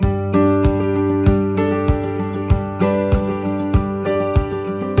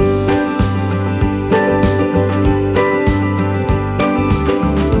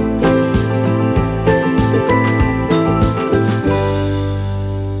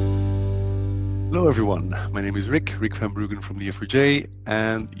Hello, everyone. My name is Rick van Bruggen from Neo4j.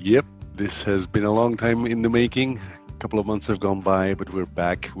 And yep, this has been a long time in the making. A couple of months have gone by, but we're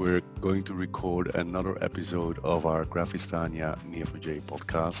back. We're going to record another episode of our Graphistania Neo4j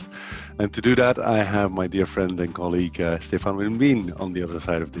podcast. And to do that, I have my dear friend and colleague, Stefan Winbeen, on the other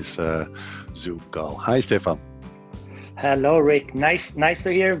side of this Zoom call. Hi, Stefan. Hello, Rick. Nice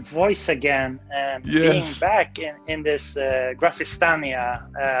to hear your voice again and being Yes. back in this Graphistania.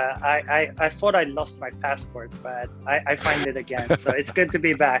 I thought I lost my passport, but I find it again. So it's good to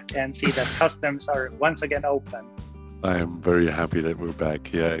be back and see that customs are once again open. I am very happy that we're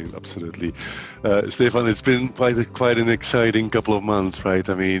back. Yeah, absolutely. Stefan, it's been quite an exciting couple of months, right?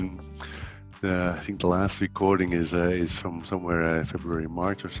 I mean, I think the last recording is from somewhere February,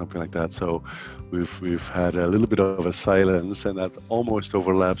 March or something like that. So we've had a little bit of a silence, and that almost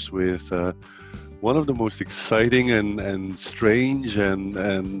overlaps with one of the most exciting and strange and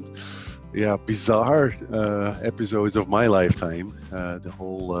bizarre episodes of my lifetime. The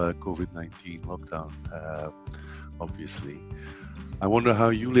whole COVID-19 lockdown, obviously. I wonder how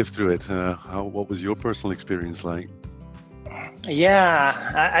you lived through it. What was your personal experience like?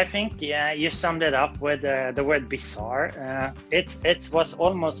 Yeah, I think you summed it up with the word bizarre. It was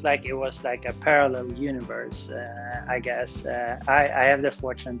almost like it was like a parallel universe. I guess I have the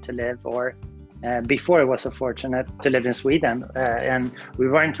fortune to live, or before it was a fortunate to live in Sweden, and we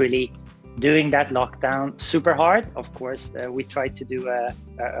weren't really doing that lockdown super hard. Of course, we tried to do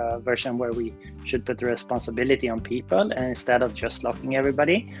a version where we should put the responsibility on people and instead of just locking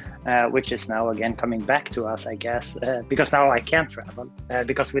everybody, which is now again coming back to us, I guess, because now I can't travel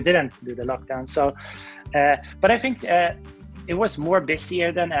because we didn't do the lockdown. So, but I think it was more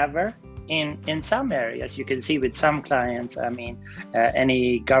busier than ever. In some areas, you can see with some clients, I mean,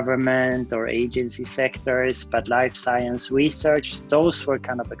 any government or agency sectors, but life science research, those were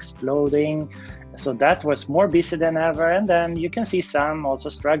kind of exploding. So that was more busy than ever. And then you can see some also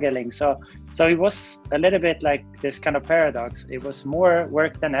struggling. So it was a little bit like this kind of paradox. It was more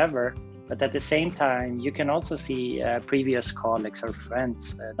work than ever. But at the same time, you can also see previous colleagues or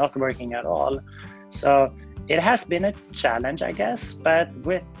friends not working at all. So it has been a challenge, I guess, but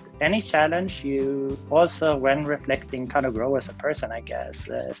with any challenge, you also, when reflecting, kind of grow as a person, I guess.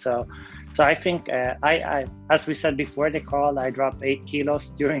 So I think I, as we said before the call, I dropped 8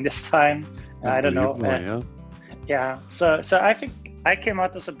 kilos during this time. I don't know. Yeah. So I think I came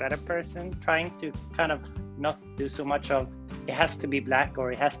out as a better person, trying to kind of not do so much of it has to be black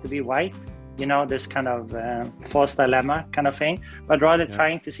or it has to be white. You know, this kind of false dilemma kind of thing, but rather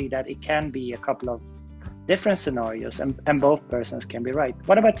trying to see that it can be a couple of different scenarios and both persons can be right.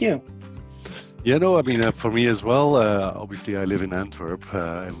 What about you? Yeah, no, I mean, for me as well, obviously I live in Antwerp,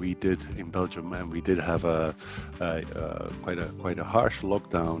 and we did in Belgium, and we did have quite a harsh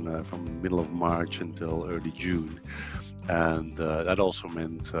lockdown from the middle of March until early June. And that also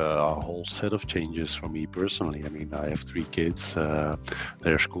meant a whole set of changes for me personally. I mean, I have 3 kids.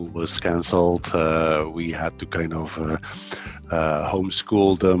 Their school was cancelled. We had to kind of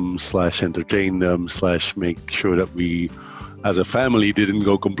homeschool them / entertain them / make sure that we, as a family, didn't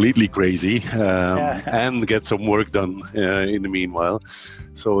go completely crazy and get some work done in the meanwhile.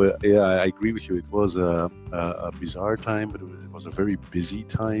 So I agree with you. It was a bizarre time, but it was a very busy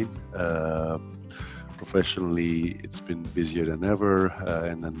time. Professionally, it's been busier than ever,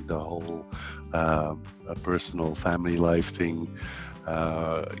 and then the whole personal family life thing,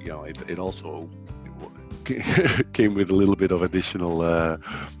 it also came with a little bit of additional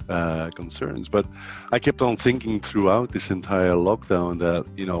concerns. But I kept on thinking throughout this entire lockdown that,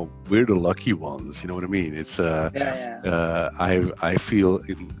 we're the lucky ones. You know what I mean? It's I feel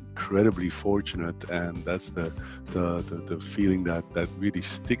incredibly fortunate, and that's the feeling that really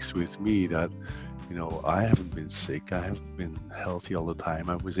sticks with me, that I haven't been sick. I have been healthy all the time.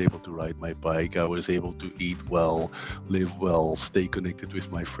 I was able to ride my bike. I was able to eat well, live well, stay connected with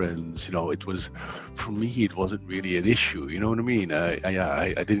my friends. It was, for me, it wasn't really an issue. You know what I mean?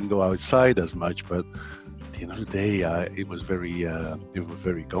 I didn't go outside as much, but at the end of the day, it was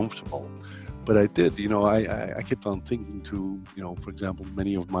very comfortable. But I did, I kept on thinking to, for example,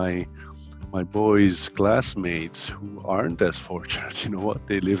 many of my boys' classmates who aren't as fortunate. You know what?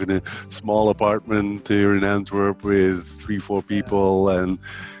 They live in a small apartment here in Antwerp with 3-4 people, and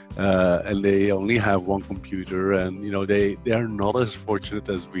they only have one computer, and they are not as fortunate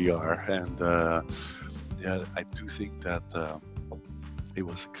as we are. And I do think that it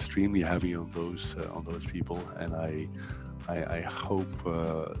was extremely heavy on those people, and I hope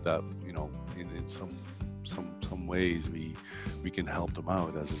that in some ways we can help them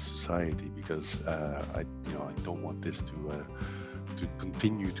out as a society, because I don't want this to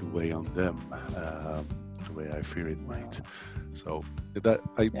continue to weigh on them the way I fear it might. So that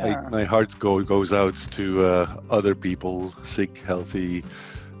my heart goes out to other people, sick, healthy,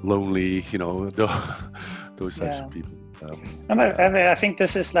 lonely, those types of people. I think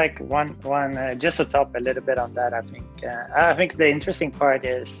this is like one just to top a little bit on that. I think the interesting part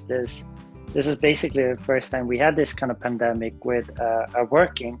is this is basically the first time we had this kind of pandemic with a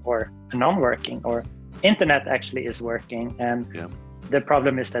working or a non-working, or internet actually is working, and the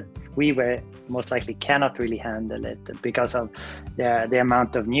problem is that we most likely cannot really handle it because of the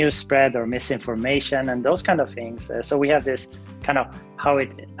amount of news spread or misinformation and those kind of things. So we have this kind of how it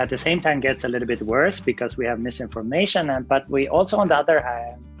at the same time gets a little bit worse because we have misinformation, but we also on the other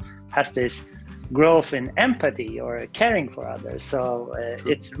hand has this growth in empathy or caring for others. So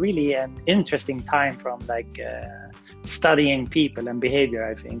it's really an interesting time from studying people and behavior,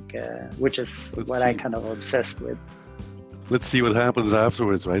 I think, which is I kind of obsessed with. Let's see what happens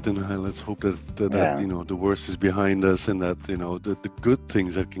afterwards, right? And let's hope that the worst is behind us, and that the good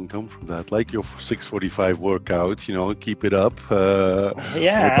things that can come from that, like your 6:45 workout, keep it up. Or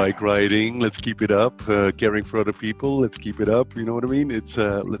bike riding, let's keep it up. Caring for other people, let's keep it up. You know what I mean? It's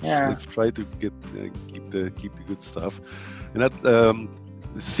let's try to keep the good stuff, and that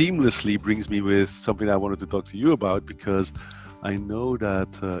seamlessly brings me with something I wanted to talk to you about, because I know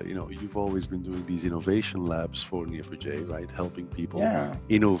that you've always been doing these innovation labs for Neo4j, right? Helping people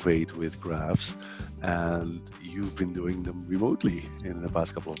innovate with graphs, and you've been doing them remotely in the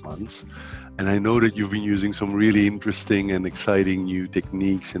past couple of months. And I know that you've been using some really interesting and exciting new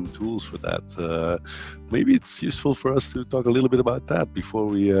techniques and tools for that. Maybe it's useful for us to talk a little bit about that before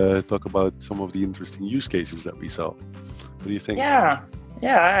we talk about some of the interesting use cases that we saw. What do you think?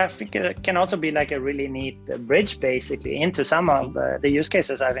 Yeah, I think it can also be like a really neat bridge, basically, into some of the use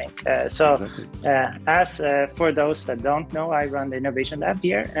cases, I think. Exactly. As for those that don't know, I run the Innovation Lab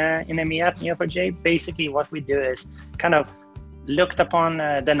here in EMEA at Neo4j. Basically, what we do is kind of looked upon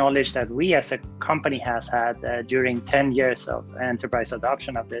the knowledge that we as a company has had during 10 years of enterprise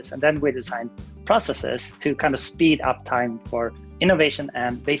adoption of this. And then we designed processes to kind of speed up time for innovation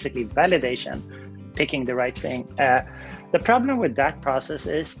and basically validation, picking the right thing. The problem with that process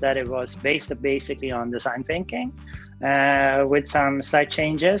is that it was based basically on design thinking with some slight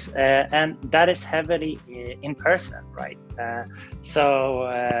changes, and that is heavily in person, right? So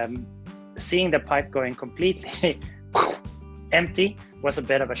seeing the pipe going completely empty was a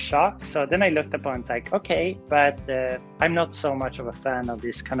bit of a shock. So then I looked upon, it's like, okay, but I'm not so much of a fan of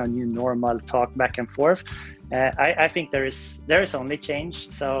this kind of new normal talk back and forth. I think there is only change,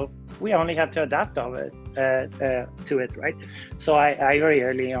 so we only have to adapt to it, right? So I very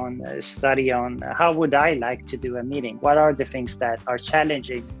early on study on how would I like to do a meeting? What are the things that are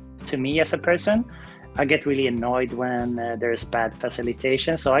challenging to me as a person? I get really annoyed when there's bad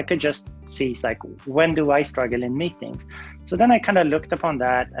facilitation. So I could just see like, when do I struggle in meetings? So then I kind of looked upon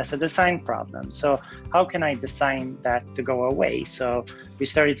that as a design problem. So how can I design that to go away? So we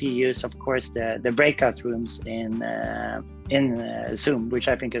started to use, of course, the breakout rooms in Zoom, which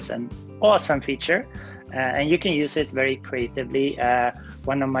I think is an awesome feature. And you can use it very creatively.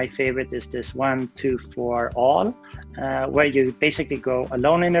 One of my favorite is this 1, 2, 4 all, where you basically go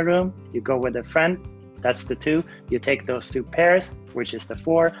alone in a room, you go with a friend, that's the 2, you take those 2 pairs, which is the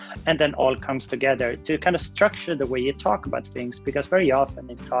 4, and then all comes together to kind of structure the way you talk about things, because very often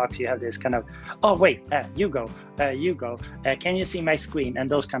in talks you have this kind of, oh wait, you go, can you see my screen, and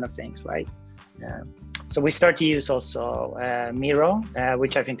those kind of things, right? So we start to use also Miro,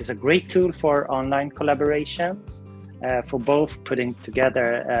 which I think is a great tool for online collaborations, for both putting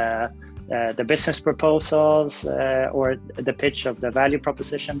together the business proposals or the pitch of the value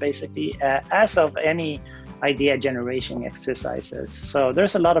proposition, basically, as of any idea generation exercises. So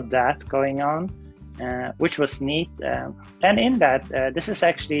there's a lot of that going on, which was neat. And in that, this is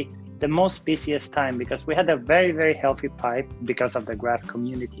actually the most busiest time, because we had a very, very healthy pipe because of the graph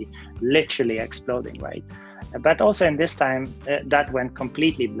community literally exploding, right? But also in this time, that went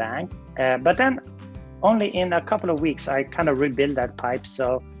completely blank. But then only in a couple of weeks, I kind of rebuilt that pipe.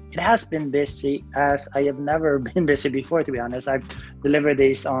 So it has been busy as I have never been busy before, to be honest. I've delivered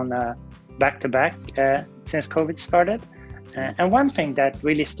these on back-to-back since COVID started. And one thing that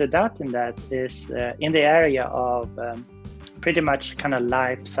really stood out in that is in the area of pretty much kind of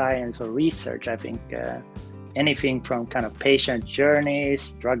life science or research. I think anything from kind of patient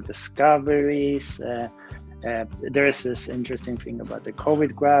journeys, drug discoveries. There is this interesting thing about the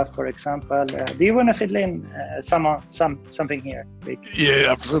COVID graph, for example. Do you want to fill in something here?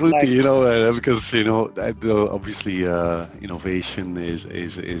 Yeah, absolutely. Because obviously innovation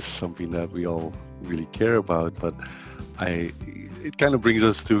is something that we all really care about, but it kind of brings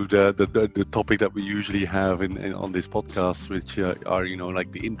us to the topic that we usually have in on this podcast, which are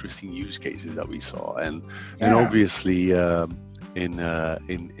like the interesting use cases that we saw, and obviously in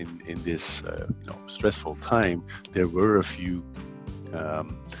this stressful time, there were a few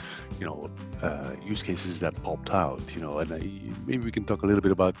use cases that popped out, and maybe we can talk a little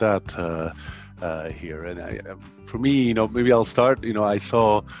bit about that here. And for me, maybe I'll start. I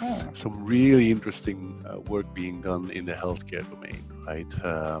saw some really interesting work being done in the healthcare domain, right?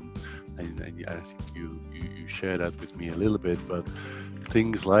 And I think you share that with me a little bit, but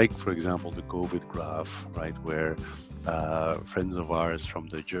things like, for example, the COVID graph, right, where friends of ours from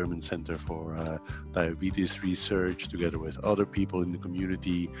the German Center for Diabetes Research, together with other people in the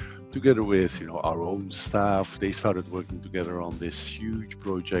community, together with our own staff, they started working together on this huge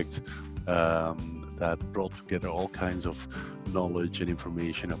project that brought together all kinds of knowledge and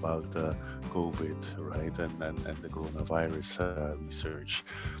information about COVID, right, and the coronavirus research.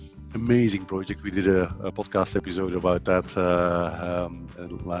 Amazing project. We did a podcast episode about that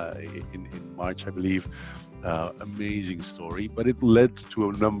in March, I believe. Amazing story, but it led to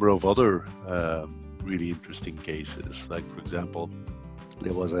a number of other really interesting cases. Like, for example,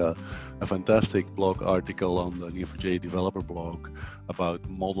 there was a fantastic blog article on the Neo4j developer blog about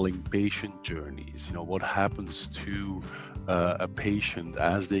modeling patient journeys. What happens to a patient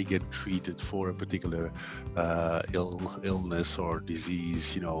as they get treated for a particular illness or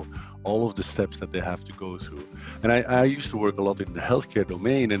disease, all of the steps that they have to go through. And I used to work a lot in the healthcare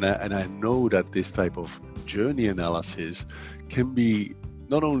domain, and I know that this type of journey analysis can be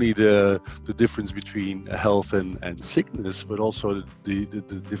not only the difference between health and sickness, but also the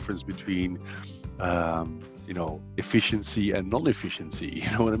difference between efficiency and non-efficiency.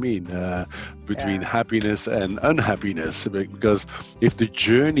 You know what I mean? Between happiness and unhappiness. Because if the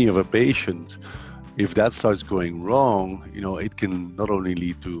journey of a patient, if that starts going wrong, it can not only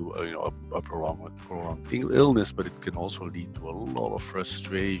lead to a prolonged illness, but it can also lead to a lot of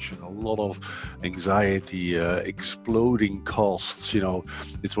frustration, a lot of anxiety, exploding costs.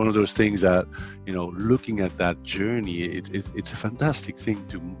 It's one of those things that looking at that journey, it's a fantastic thing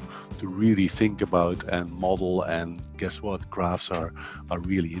to really think about and model. And guess what? Graphs are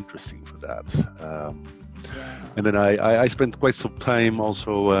really interesting for that. And then I spent quite some time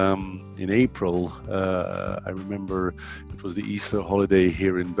also in April. I remember it was the Easter holiday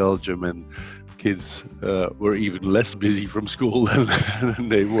here in Belgium, and kids were even less busy from school than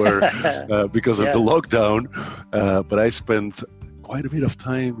they were because of the lockdown. But I spent quite a bit of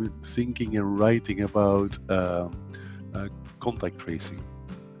time thinking and writing about contact tracing.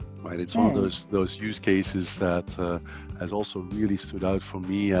 Right, it's one of those use cases that has also really stood out for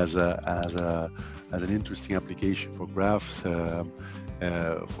me as an interesting application for graphs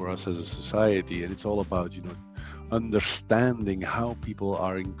for us as a society. And it's all about understanding how people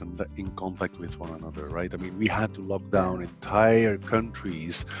are in contact with one another, right? I mean, we had to lock down entire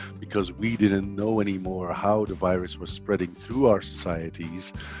countries because we didn't know anymore how the virus was spreading through our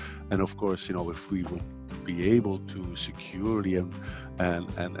societies. And of course, if we would be able to securely and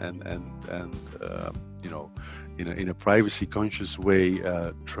in a privacy conscious way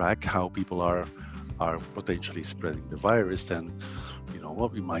track how people are potentially spreading the virus, then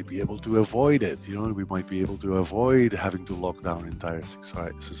we might be able to avoid it. We might be able to avoid having to lock down entire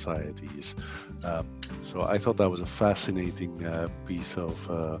societies. So I thought that was a fascinating piece of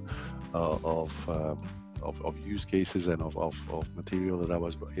use cases and of material that I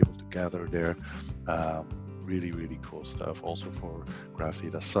was able to gather there. Really, really cool stuff. Also for graph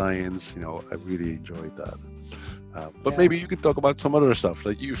data science, I really enjoyed that. But maybe you could talk about some other stuff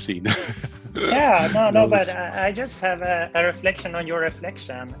that you've seen. But I just have a reflection on your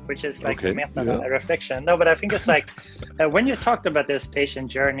reflection, which is like a meta reflection. No, but I think it's like when you talked about this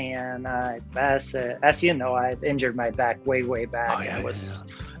patient journey, and as you know, I injured my back way back. I was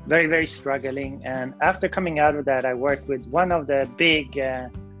very, very struggling. And after coming out of that, I worked with one of the big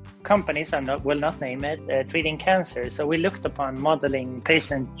companies, will not name it, treating cancer. So we looked upon modeling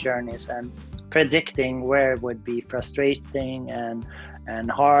patient journeys and predicting where it would be frustrating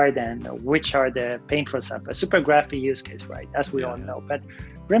and hard, and which are the painful stuff. A super graphic use case, right? As we all know. But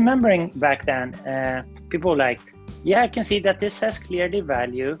remembering back then, people were like, I can see that this has clearly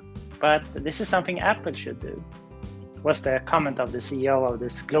value, but this is something Apple should do, was the comment of the CEO of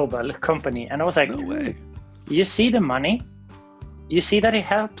this global company. And I was like, no way. You see the money, you see that it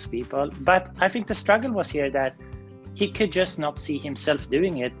helps people, but I think the struggle was here that he could just not see himself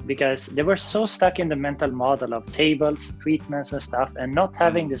doing it because they were so stuck in the mental model of tables, treatments and stuff, and not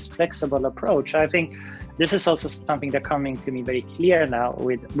having this flexible approach. I think this is also something that's coming to me very clear now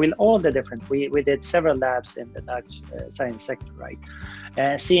with all the different, we did several labs in the Dutch science sector, right?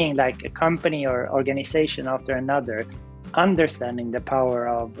 Seeing like a company or organization after another, understanding the power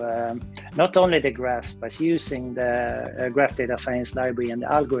of not only the graphs, but using the graph data science library and the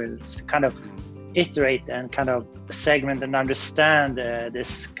algorithms to kind of iterate and kind of segment and understand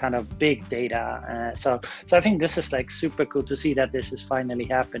this kind of big data. So I think this is like super cool to see that this is finally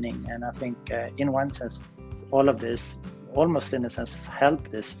happening. And I think in one sense, all of this almost in a sense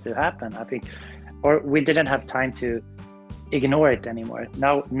helped this to happen. I think, or we didn't have time to ignore it anymore.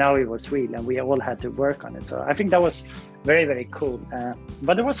 Now it was real and we all had to work on it. So I think that was very, very cool.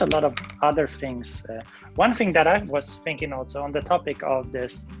 But there was a lot of other things. One thing that I was thinking also on the topic of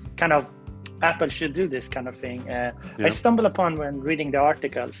this kind of Apple should do this kind of thing. I stumbled upon when reading the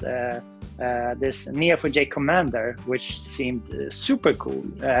articles, this Neo4j Commander, which seemed super cool,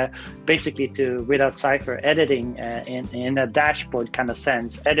 basically to, without Cypher, editing in a dashboard kind of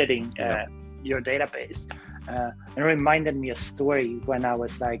sense, editing your database. It reminded me a story when I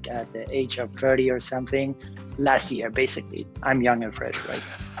was like at the age of 30 or something last year, basically. I'm young and fresh, right?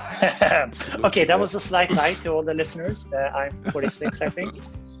 Okay, that was a slight lie to all the listeners. I'm 46, I think.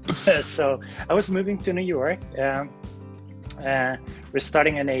 So I was moving to New York. We're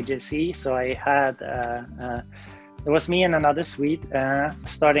starting an agency. So I had, it was me and another Swede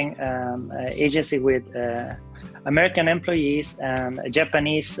starting an agency with American employees and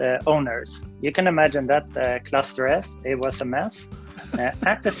Japanese owners. You can imagine that cluster F, it was a mess.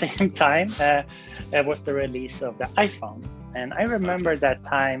 At the same time, it was the release of the iPhone. And I remember that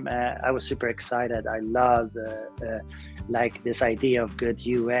time, I was super excited. I loved like this idea of good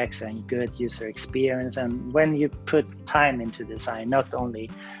UX and good user experience. And when you put time into design, not only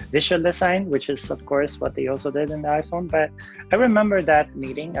visual design, which is of course what they also did in the iPhone, but I remember that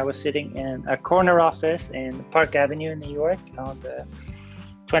meeting. I was sitting in a corner office in Park Avenue in New York on the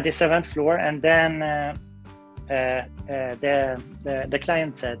 27th floor. And then the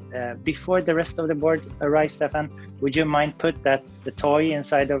client said, before the rest of the board arrives, Stefan, would you mind put the toy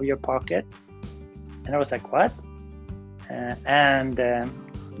inside of your pocket? And I was like, what?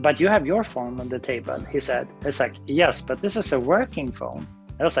 But you have your phone on the table, he said. It's like, yes, but this is a working phone.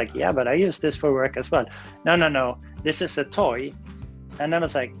 I was like, yeah, but I use this for work as well. No, this is a toy. And I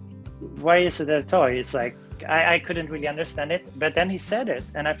was like, why is it a toy? It's like, I couldn't really understand it, but then he said it.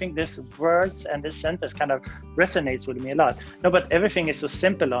 And I think this words and this sentence kind of resonates with me a lot. No, but everything is so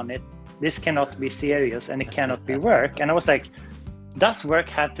simple on it. This cannot be serious and it cannot be work. And I was like, does work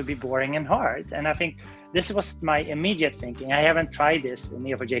have to be boring and hard? And I think this was my immediate thinking. I haven't tried this in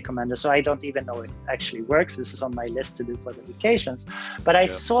Neo4j Commander, so I don't even know it actually works. This is on my list to do for the vacations. But I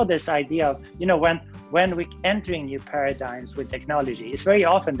saw this idea of, when we're entering new paradigms with technology, it's very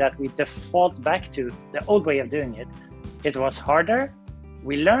often that we default back to the old way of doing it. It was harder.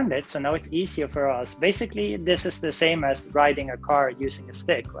 We learned it, so now it's easier for us. Basically, this is the same as riding a car using a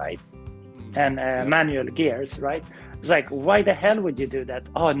stick, right? And manual gears, right? It's like, why the hell would you do that?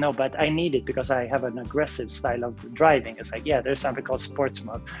 Oh, no, but I need it because I have an aggressive style of driving. It's like, yeah, there's something called sports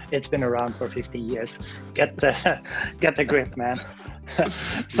mode. It's been around for 15 years. Get the grip, man.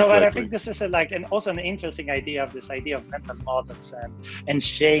 So exactly. I think this is also an interesting idea of this idea of mental models and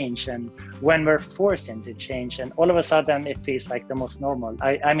change, and when we're forced into change, and all of a sudden it feels like the most normal.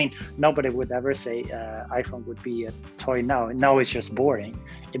 I mean, nobody would ever say iPhone would be a toy now. Now it's just boring.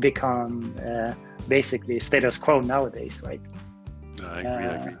 It become basically status quo nowadays, right? I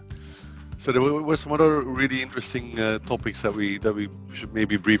agree. So there were some other really interesting topics that we should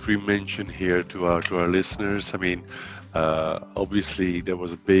maybe briefly mention here to our listeners. I mean, obviously there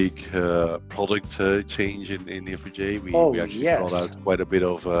was a big product change in Neo4j. We actually brought out quite a bit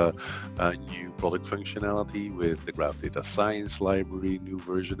of new product functionality with the Graph Data Science library, new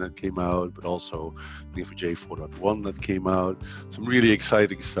version that came out, but also Neo4j 4.1 that came out. Some really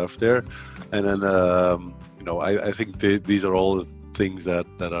exciting stuff there. And then I think these are all things that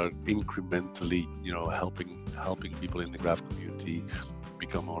are incrementally, helping people in the graph community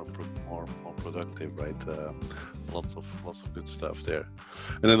become more productive, right? Lots of good stuff there.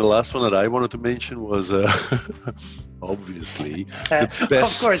 And then the last one that I wanted to mention was obviously the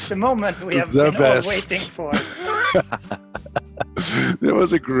best. Of course, the moment we have been all waiting for. There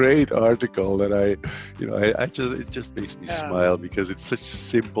was a great article that it just makes me smile because it's such a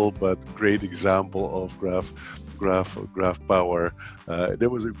simple but great example of graph power. There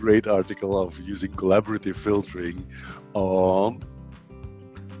was a great article of using collaborative filtering on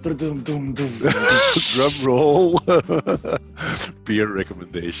Drum roll. Beer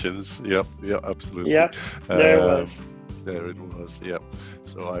recommendations. Yep, absolutely. Yep, there it was. There it was. Yep.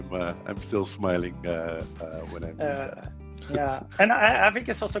 So I'm still smiling when I read that. Yeah, and I think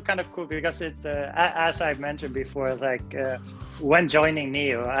it's also kind of cool because as I mentioned before, like when joining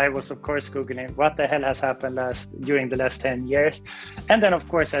Neo, I was of course Googling what the hell has happened during the last 10 years. And then of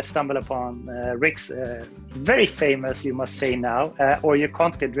course I stumbled upon Rick's very famous, you must say now, or you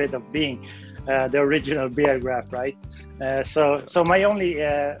can't get rid of being the original beer graph, right? So my only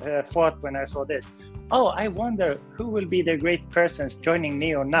thought when I saw this, oh, I wonder who will be the great persons joining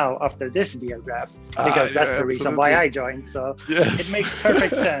Neo now after this beer graph, because that's the reason why I joined. So it makes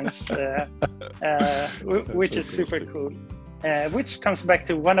perfect sense, which is super cool. Which comes back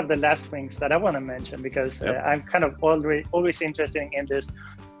to one of the last things that I want to mention, because I'm kind of always interested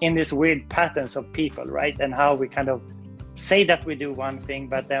in this weird patterns of people, right? And how we kind of say that we do one thing,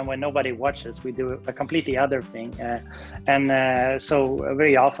 but then when nobody watches, we do a completely other thing. So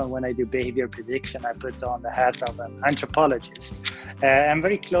very often when I do behavior prediction, I put on the hat of an anthropologist. And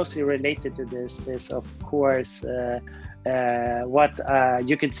very closely related to this is, of course, what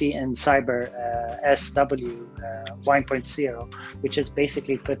you can see in Cyber SW 1.0, which is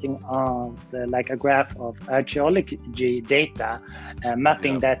basically putting on like a graph of archaeology data,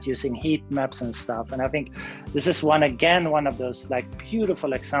 mapping that using heat maps and stuff. And I think this is one of those like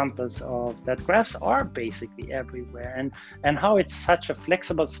beautiful examples of that graphs are basically everywhere, and how it's such a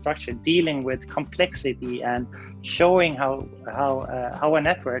flexible structure dealing with complexity and showing how a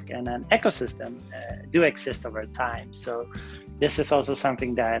network and an ecosystem do exist over time. So this is also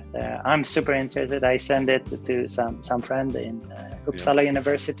something that I'm super interested. I send it to some friend in Uppsala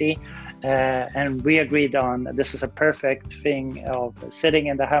University, and we agreed on this is a perfect thing of sitting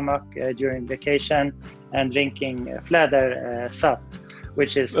in the hammock during vacation and drinking Fläder saft,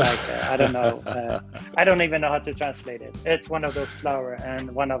 which is like I don't know, I don't even know how to translate it. It's one of those flower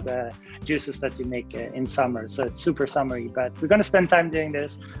and one of the juices that you make in summer, so it's super summery. But we're going to spend time doing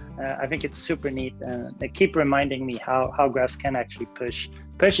this. I think it's super neat, and they keep reminding me how graphs can actually push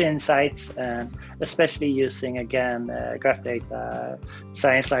insights, and especially using again graph data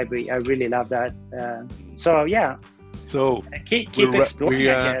science library. I really love that. So yeah, so keep exploring,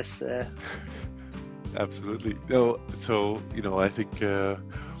 I guess. Absolutely. No, so I think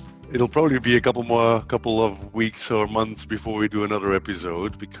it'll probably be a couple of weeks or months before we do another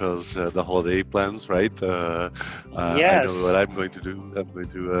episode, because the holiday plans, right? Yes. I know what I'm going to do. I'm going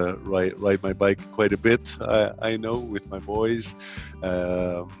to ride my bike quite a bit. I know, with my boys.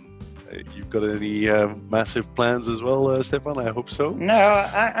 You've got any massive plans as well, Stefan? I hope so. No,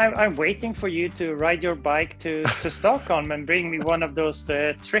 I'm waiting for you to ride your bike to Stockholm and bring me one of those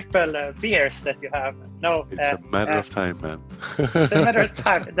triple beers that you have. No, it's a matter of time, man. It's a matter of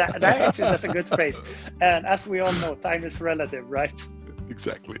time. That actually, that's a good phrase. And as we all know, time is relative, right?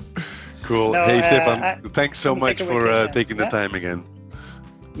 Exactly. Cool. No, hey, Stefan, thanks so much for taking the time again.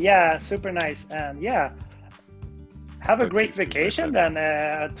 Yeah, super nice. And have a great vacation then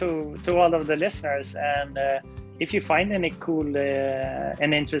to all of the listeners. And if you find any cool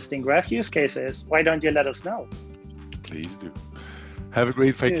and interesting graph use cases, why don't you let us know? Please do. Have a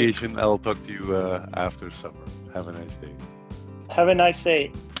great vacation. I'll talk to you after summer. Have a nice day. Have a nice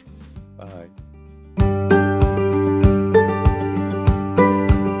day. Bye.